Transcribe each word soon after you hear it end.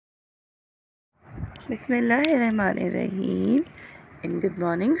Bismillahirrahmanirrahim. And good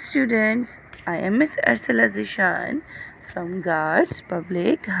morning, students. I am Miss S.St. from Guards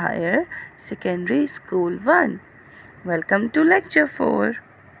Public Higher Secondary School 1. Welcome to Lecture 4.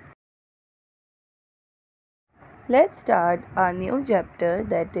 Let's start our new chapter,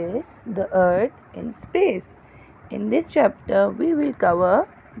 that is the Earth in Space. In this chapter, we will cover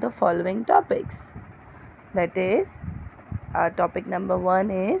the following topics. That is, our topic number 1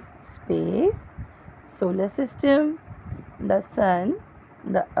 is space, solar system, the sun,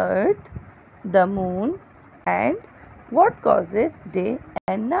 the earth, the moon, and what causes day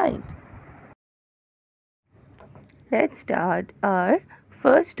and night. Let's start our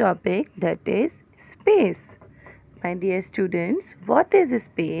first topic, that is space. My dear students, what is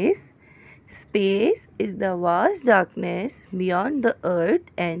space? Space is the vast darkness beyond the earth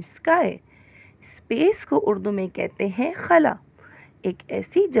and sky. Space को उर्दू में कहते हैं खला, एक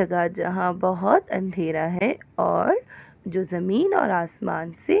ऐसी जगह जहाँ बहुत अंधेरा है और जो ज़मीन और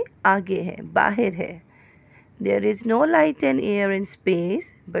आसमान से आगे है, बाहर है. There is no light and air in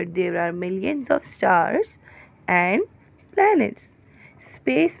space, but there are millions of stars and planets.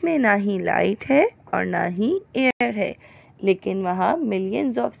 Space में ना ही लाइट है और ना ही एयर है, लेकिन वहाँ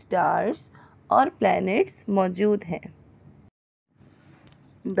मिलियंस ऑफ स्टार्स और प्लैनेट्स मौजूद हैं.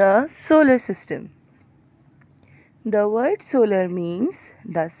 The solar system. The word solar means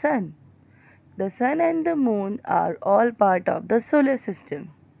the sun. The sun and the moon are all part of the solar system.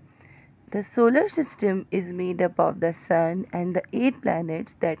 The solar system is made up of the sun and the 8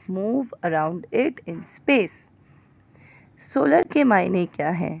 planets that move around it in space. Solar के मायने क्या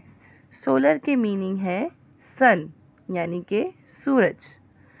हैं? Solar के meaning है सन यानी कि सूरज,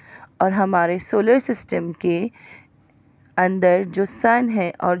 और हमारे सोलर सिस्टम के अंदर जो सन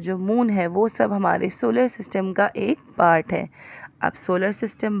है और जो मून है वो सब हमारे सोलर सिस्टम का एक पार्ट है. अब सोलर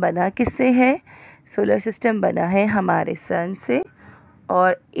सिस्टम बना किससे है? सोलर सिस्टम बना है हमारे सन से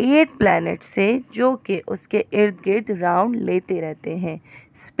और 8 प्लैनेट से, जो कि उसके इर्द गिर्द राउंड लेते रहते हैं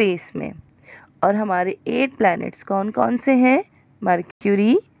स्पेस में. और हमारे 8 प्लैनेट्स कौन कौन से हैं?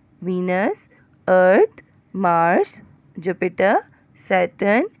 Mercury, Venus, earth, Mars, Jupiter,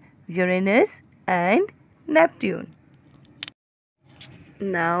 Saturn, Uranus and Neptune.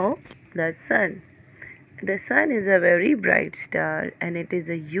 Now, the sun. The sun is a very bright star and it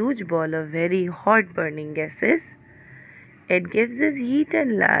is a huge ball of very hot burning gases. It gives us heat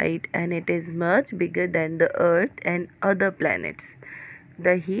and light and it is much bigger than the earth and other planets.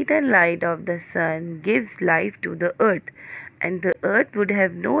 The heat and light of the sun gives life to the earth, and the earth would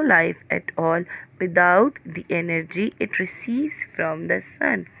have no life at all without the energy it receives from the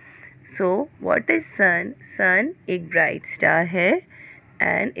sun. So, what is sun? Sun एक bright star है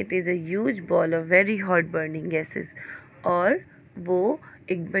and it is a huge ball of very hot burning gases. और वो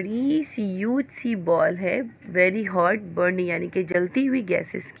एक बड़ी सी huge सी ball है, very hot burning यानी कि जलती हुई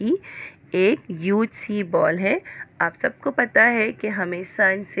गैसेस की एक ह्यूज सी बॉल है. आप सबको पता है कि हमें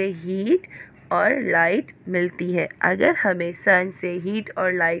सन से हीट और लाइट मिलती है. अगर हमें सन से हीट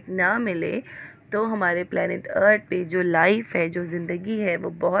और लाइट ना मिले तो हमारे प्लेनेट अर्थ पे जो लाइफ है, जो ज़िंदगी है, वो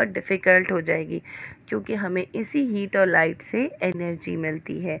बहुत डिफ़िकल्ट हो जाएगी, क्योंकि हमें इसी हीट और लाइट से एनर्जी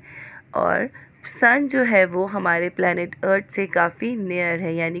मिलती है. और सन जो है वो हमारे प्लेनेट अर्थ से काफ़ी नियर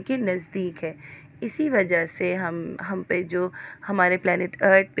है यानी कि नज़दीक है. इसी वजह से हम पे जो हमारे प्लेनेट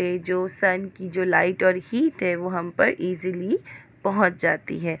अर्थ पे जो सन की जो लाइट और हीट है वो हम पर इजीली पहुंच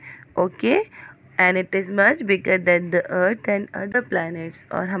जाती है. Okay, and it is much bigger than the earth and other planets.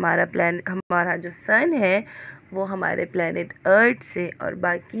 और हमारा जो सन है वो हमारे प्लैनेट अर्थ से और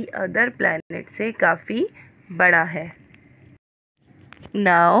बाकी अदर प्लैनेट से काफ़ी बड़ा है.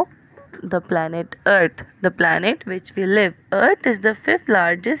 Now the planet Earth, the planet which we live. Earth is the 5th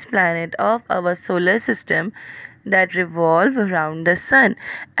largest planet of our solar system that revolve around the sun,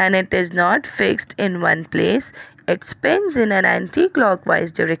 and it is not fixed in one place. It spins in an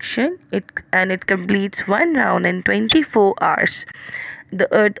anti-clockwise direction and it completes one round in 24 hours. The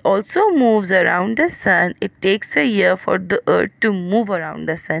earth also moves around the sun. It takes a year for the earth to move around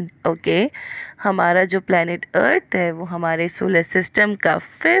the sun. Okay, हमारा जो planet earth है वो हमारे solar system का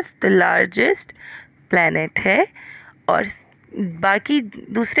 5th largest planet है, और बाकी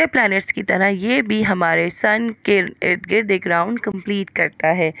दूसरे प्लैनेट्स की तरह ये भी हमारे सन के इर्द गिर्द एक राउंड कंप्लीट करता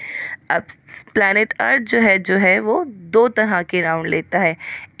है. अब प्लैनेट अर्थ जो है वो 2 तरह के राउंड लेता है.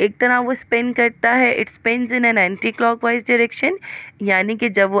 एक तरह वो स्पिन करता है, it spins in an anti clockwise direction, यानी कि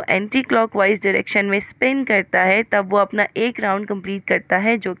जब वो एंटी क्लॉकवाइज डायरेक्शन में स्पिन करता है तब वो अपना एक राउंड कंप्लीट करता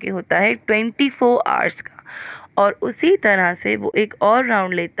है, जो कि होता है 24 आवर्स का. और उसी तरह से वो एक और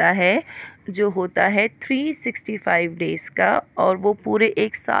राउंड लेता है जो होता है 365 डेज़ का, और वो पूरे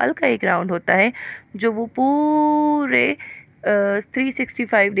एक साल का एक राउंड होता है जो वो पूरे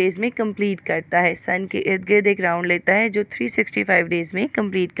 365 डेज़ में कंप्लीट करता है। सन के इर्द गिर्द एक राउंड लेता है जो 365 डेज़ में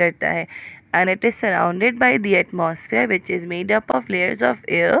कंप्लीट करता है। And it is surrounded by the atmosphere which is made up of layers of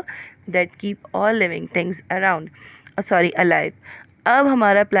air that keep all living things around alive. अब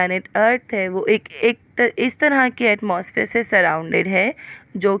हमारा प्लैनेट अर्थ है वो इस तरह के एटमॉस्फेयर से सराउंडेड है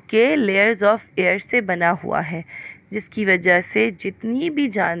जो कि लेयर्स ऑफ एयर से बना हुआ है, जिसकी वजह से जितनी भी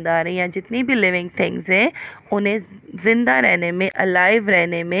जानदार हैं या जितनी भी लिविंग थिंग्स हैं उन्हें ज़िंदा रहने में, अलाइव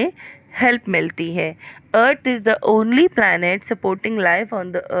रहने में हेल्प मिलती है। Earth is the only planet supporting life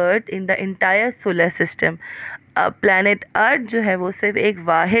on the earth in the entire solar system. अब प्लैनेट अर्थ जो है वो सिर्फ एक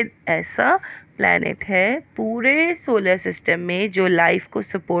वाहिद ऐसा प्लैनेट है पूरे सोलर सिस्टम में जो लाइफ को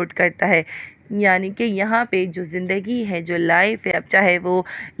सपोर्ट करता है। यानी कि यहाँ पे जो ज़िंदगी है, जो लाइफ है, अब चाहे वो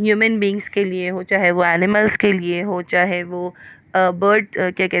ह्यूमन बींग्स के लिए हो, चाहे वो एनिमल्स के लिए हो, चाहे वो बर्ड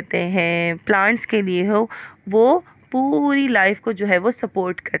क्या कहते हैं प्लांट्स के लिए हो, वो पूरी लाइफ को जो है वो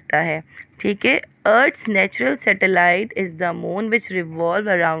सपोर्ट करता है। ठीक है। Earth's natural satellite is the moon which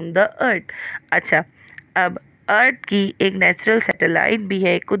revolve around the earth. अच्छा, अब अर्थ की एक नेचुरल सैटेलाइट भी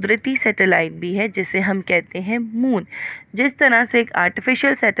है, कुदरती सैटेलाइट भी है, जिसे हम कहते हैं मून। जिस तरह से एक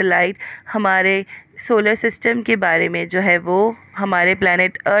आर्टिफिशियल सैटेलाइट हमारे सोलर सिस्टम के बारे में जो है वो हमारे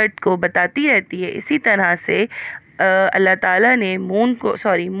प्लैनेट अर्थ को बताती रहती है, इसी तरह से अल्लाह ताला ने मून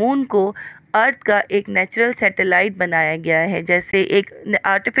को अर्थ का एक नेचुरल सैटेलाइट बनाया गया है। जैसे एक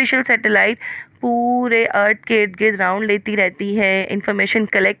आर्टिफिशियल सैटेलाइट पूरे अर्थ के इर्द गिर्द राउंड लेती रहती है, इंफॉर्मेशन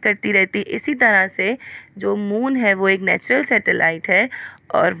कलेक्ट करती रहती है, इसी तरह से जो मून है वो एक नेचुरल सैटेलाइट है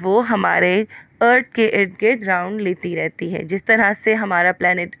और वो हमारे अर्थ के इर्द गिर्द राउंड लेती रहती है। जिस तरह से हमारा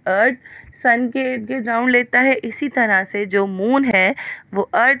प्लैनेट अर्थ सन के इर्द गिर्द राउंड लेता है, इसी तरह से जो मून है वो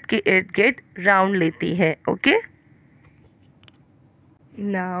अर्थ के इर्द गिर्द राउंड लेती है। Okay,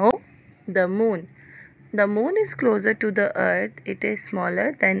 now the moon. The moon is closer to the earth, it is smaller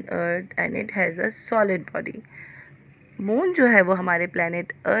than earth and it has a solid body. Moon जो है वो हमारे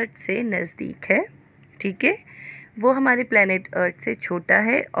प्लैनेट अर्थ से नज़दीक है, ठीक है, वो हमारे प्लैनेट अर्थ से छोटा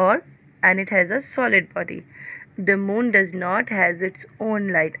है और and it has a solid body. The moon does not has its own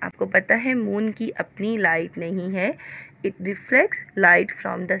light. आपको पता है मून की अपनी लाइट नहीं है. It reflects light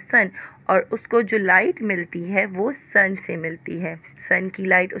from the सन, और उसको जो लाइट मिलती है वो सन से मिलती है. सन की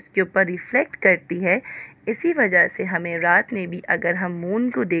लाइट उसके ऊपर रिफ्लेक्ट करती है. इसी वजह से हमें रात में भी अगर हम मून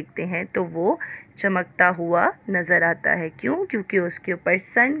को देखते हैं तो वो चमकता हुआ नज़र आता है. क्यों? क्योंकि उसके ऊपर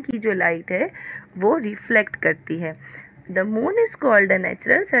सन की जो लाइट है वो रिफ्लेक्ट करती है. The moon is called a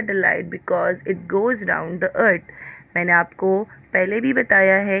natural satellite because it goes round the earth. मैंने आपको पहले भी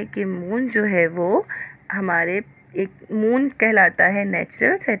बताया है कि मून जो है वो हमारे एक मून कहलाता है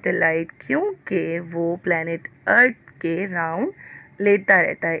नेचुरल सैटेलाइट, क्योंकि वो प्लैनेट अर्थ के राउंड लेता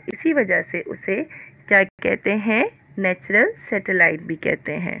रहता है. इसी वजह से उसे क्या कहते हैं? नेचुरल सैटेलाइट भी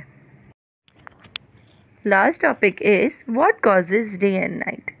कहते हैं. Last topic is what causes day and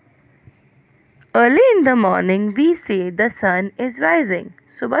night. Early in the morning we से द सन इज़ राइजिंग.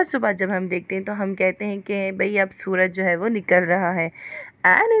 सुबह सुबह जब हम देखते हैं तो हम कहते हैं कि भाई अब सूरज जो है वो निकल रहा है.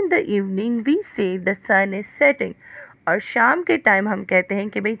 And in the evening we से द सन इज़ सेटिंग. और शाम के टाइम हम कहते हैं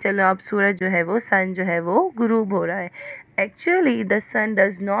कि भाई चलो अब सूरज जो है वो सन जो है वो गुरूब हो रहा है. Actually the sun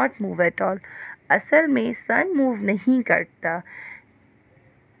does not move at all. असल में सन मूव नहीं करता.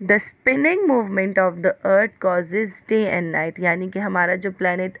 The spinning movement of the earth causes day and night. यानी कि हमारा जो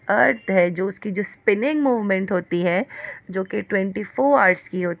प्लैनेट अर्थ है, जो उसकी जो स्पिनिंग मूवमेंट होती है जो कि 24 आवर्स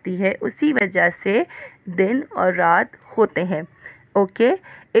की होती है, उसी वजह से दिन और रात होते हैं. Okay,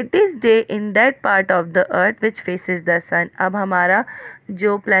 it is day in that part of the earth which faces the सन. अब हमारा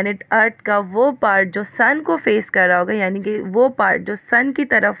जो प्लैनेट अर्थ का वो पार्ट जो सन को फेस कर रहा होगा, यानी कि वो पार्ट जो सन की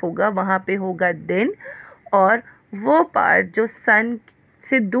तरफ होगा, वहाँ पे होगा दिन, और वो पार्ट जो सन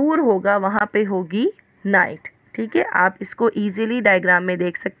से दूर होगा वहाँ पे होगी नाइट. ठीक है, आप इसको इजीली डायग्राम में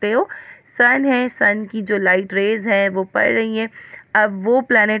देख सकते हो. सन है, सन की जो लाइट रेज है वो पड़ रही हैं. अब वो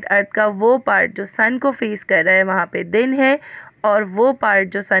प्लैनेट अर्थ का वो पार्ट जो सन को फेस कर रहा है वहाँ पे दिन है, और वो पार्ट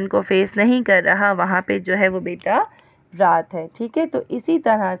जो सन को फेस नहीं कर रहा वहाँ पे जो है वो बेटा रात है. ठीक है, तो इसी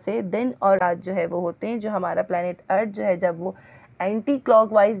तरह से दिन और रात जो है वो होते हैं. जो हमारा प्लैनेट अर्थ जो है जब वो एंटी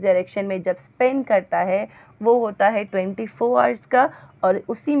क्लॉकवाइज डायरेक्शन में जब स्पिन करता है वो होता है 24 आवर्स का, और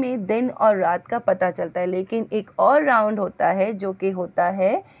उसी में दिन और रात का पता चलता है. लेकिन एक और राउंड होता है जो कि होता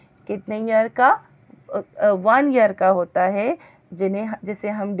है कितने ईयर का? 1 ईयर का होता है, जिसे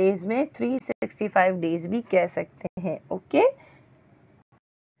हम डेज में 365 डेज भी कह सकते हैं. Okay,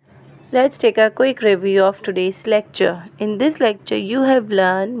 Let's take a quick review of today's lecture. In this lecture, you have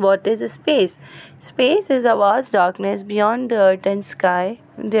learned what is space. Space is a vast darkness beyond the earth and sky.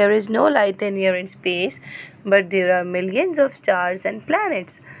 There is no light anywhere in space, but there are millions of stars and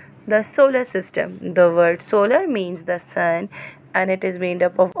planets. The solar system. The word solar means the sun, and it is made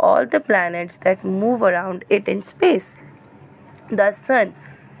up of all the planets that move around it in space. The sun.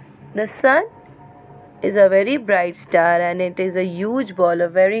 The sun is a very bright star, and it is a huge ball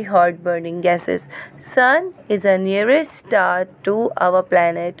of very hot burning gases. Sun is the nearest star to our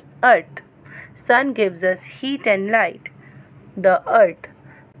planet Earth. Sun gives us heat and light. The Earth.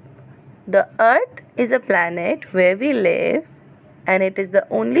 The Earth is a planet where we live, and it is the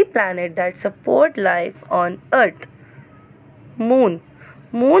only planet that supports life on Earth. Moon.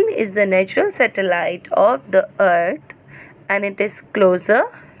 Moon is the natural satellite of the Earth, and it is closer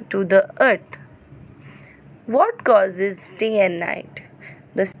to the Earth. What causes day and night?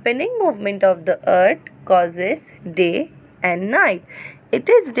 The spinning movement of the earth causes day and night. It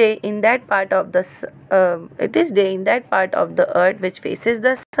is day in that part of the earth which faces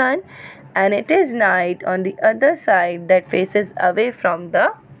the sun, and it is night on the other side that faces away from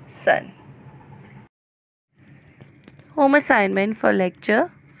the sun. Home assignment for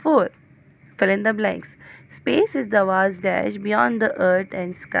lecture 4. Fill in the blanks. Space is the vast dash beyond the earth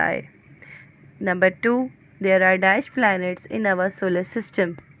and sky. Number 2. There are dash planets in our solar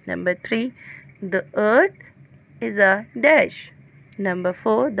system. Number 3. The earth is a dash. Number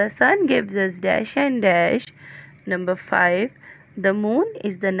 4. The sun gives us dash and dash. Number 5. The moon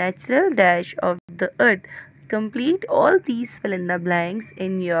is the natural dash of the earth. Complete all these fill in the blanks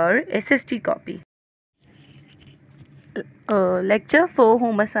in your S.St copy. Lecture 4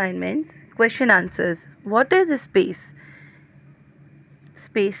 home assignments. Question answers. What is space?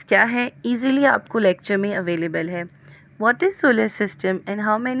 Space क्या है easily आपको lecture में available है. What is solar system and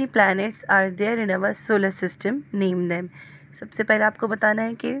how many planets are there in our solar system, name them. सबसे पहले आपको बताना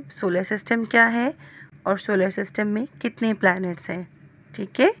है कि सोलर सिस्टम क्या है और सोलर सिस्टम में कितने प्लैनेट्स हैं.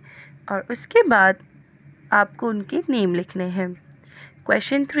 ठीक है, और उसके बाद आपको उनके नेम लिखने हैं.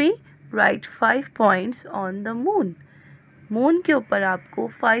 Question 3. Right 5 points on the moon. Moon के ऊपर आपको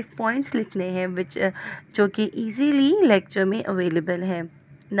 5 पॉइंट्स लिखने हैं जो कि ईजीली लेक्चर में अवेलेबल हैं.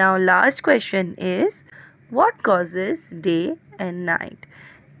 Now last question is what causes day and night.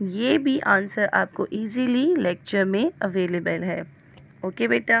 ये भी आंसर आपको ईजीली लेक्चर में अवेलेबल है. ओके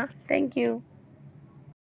बेटा, थैंक यू.